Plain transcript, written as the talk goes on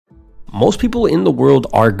Most people in the world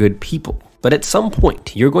are good people, but at some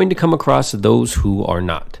point, you're going to come across those who are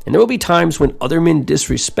not. And there will be times when other men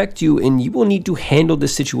disrespect you, and you will need to handle the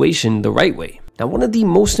situation the right way. Now, one of the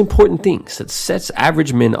most important things that sets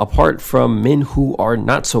average men apart from men who are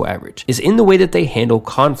not so average is in the way that they handle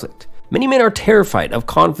conflict. Many men are terrified of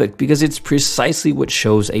conflict because it's precisely what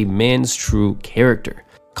shows a man's true character.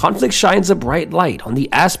 Conflict shines a bright light on the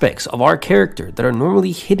aspects of our character that are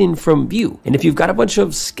normally hidden from view. And if you've got a bunch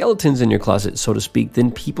of skeletons in your closet, so to speak,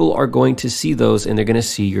 then people are going to see those and they're going to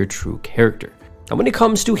see your true character. Now, when it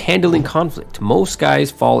comes to handling conflict, most guys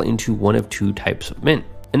fall into one of two types of men.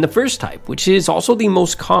 And the first type, which is also the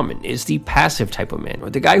most common, is the passive type of man, or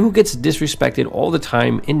the guy who gets disrespected all the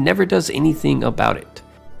time and never does anything about it.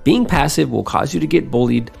 Being passive will cause you to get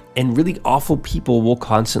bullied, and really awful people will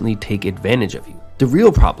constantly take advantage of you. The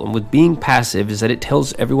real problem with being passive is that it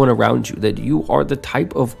tells everyone around you that you are the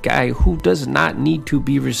type of guy who does not need to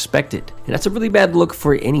be respected. And that's a really bad look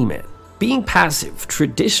for any man. Being passive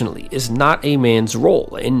traditionally is not a man's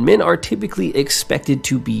role, and men are typically expected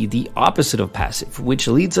to be the opposite of passive, which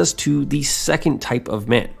leads us to the second type of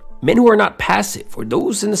man. Men who are not passive, or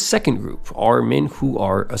those in the second group, are men who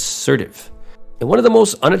are assertive. And one of the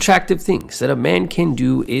most unattractive things that a man can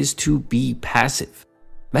do is to be passive.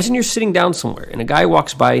 Imagine you're sitting down somewhere and a guy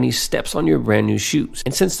walks by and he steps on your brand new shoes.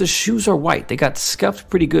 And since the shoes are white, they got scuffed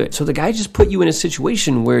pretty good. So the guy just put you in a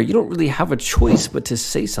situation where you don't really have a choice but to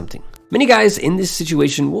say something. Many guys in this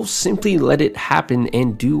situation will simply let it happen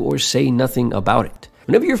and do or say nothing about it.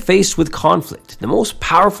 Whenever you're faced with conflict, the most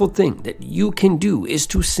powerful thing that you can do is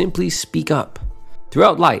to simply speak up.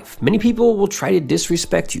 Throughout life, many people will try to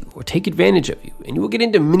disrespect you or take advantage of you, and you will get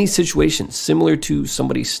into many situations similar to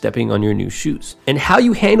somebody stepping on your new shoes. And how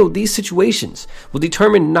you handle these situations will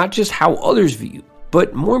determine not just how others view you,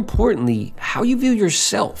 but more importantly, how you view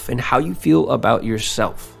yourself and how you feel about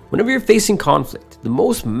yourself. Whenever you're facing conflict, the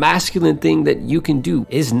most masculine thing that you can do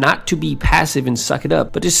is not to be passive and suck it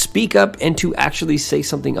up, but to speak up and to actually say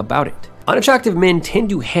something about it. Unattractive men tend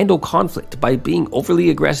to handle conflict by being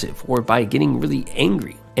overly aggressive or by getting really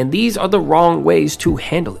angry. And these are the wrong ways to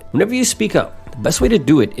handle it. Whenever you speak up, the best way to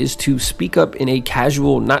do it is to speak up in a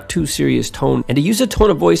casual, not too serious tone, and to use a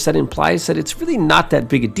tone of voice that implies that it's really not that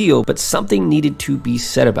big a deal, but something needed to be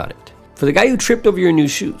said about it. For the guy who tripped over your new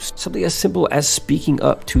shoes, something as simple as speaking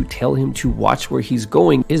up to tell him to watch where he's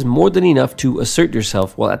going is more than enough to assert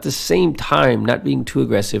yourself, while at the same time not being too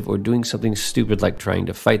aggressive or doing something stupid like trying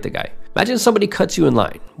to fight the guy. Imagine somebody cuts you in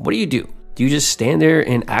line. What do? Do you just stand there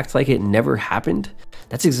and act like it never happened?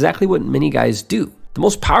 That's exactly what many guys do. The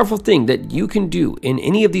most powerful thing that you can do in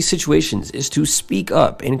any of these situations is to speak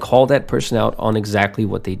up and call that person out on exactly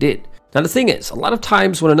what they did. Now, the thing is, a lot of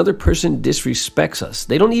times when another person disrespects us,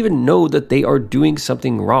 they don't even know that they are doing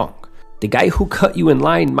something wrong. The guy who cut you in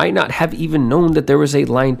line might not have even known that there was a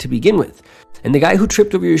line to begin with. And the guy who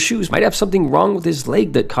tripped over your shoes might have something wrong with his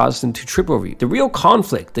leg that caused him to trip over you. The real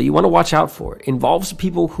conflict that you want to watch out for involves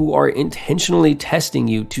people who are intentionally testing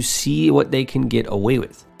you to see what they can get away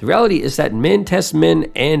with. The reality is that men test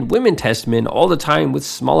men and women test men all the time with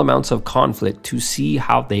small amounts of conflict to see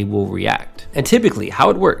how they will react. And typically how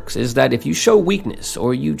it works is that if you show weakness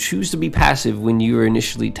or you choose to be passive when you are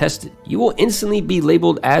initially tested, you will instantly be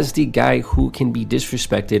labeled as the guy who can be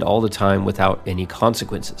disrespected all the time without any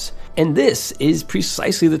consequences. And this is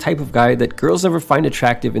precisely the type of guy that girls never find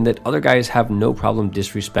attractive and that other guys have no problem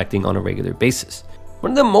disrespecting on a regular basis.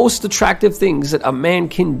 One of the most attractive things that a man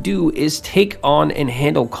can do is take on and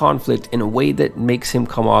handle conflict in a way that makes him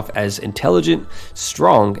come off as intelligent,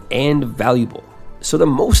 strong, and valuable. So the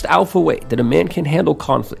most alpha way that a man can handle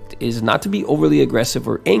conflict is not to be overly aggressive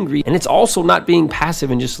or angry, and it's also not being passive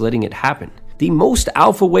and just letting it happen. The most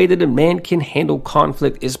alpha way that a man can handle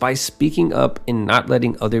conflict is by speaking up and not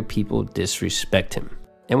letting other people disrespect him.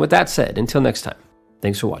 And with that said, until next time,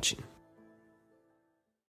 thanks for watching.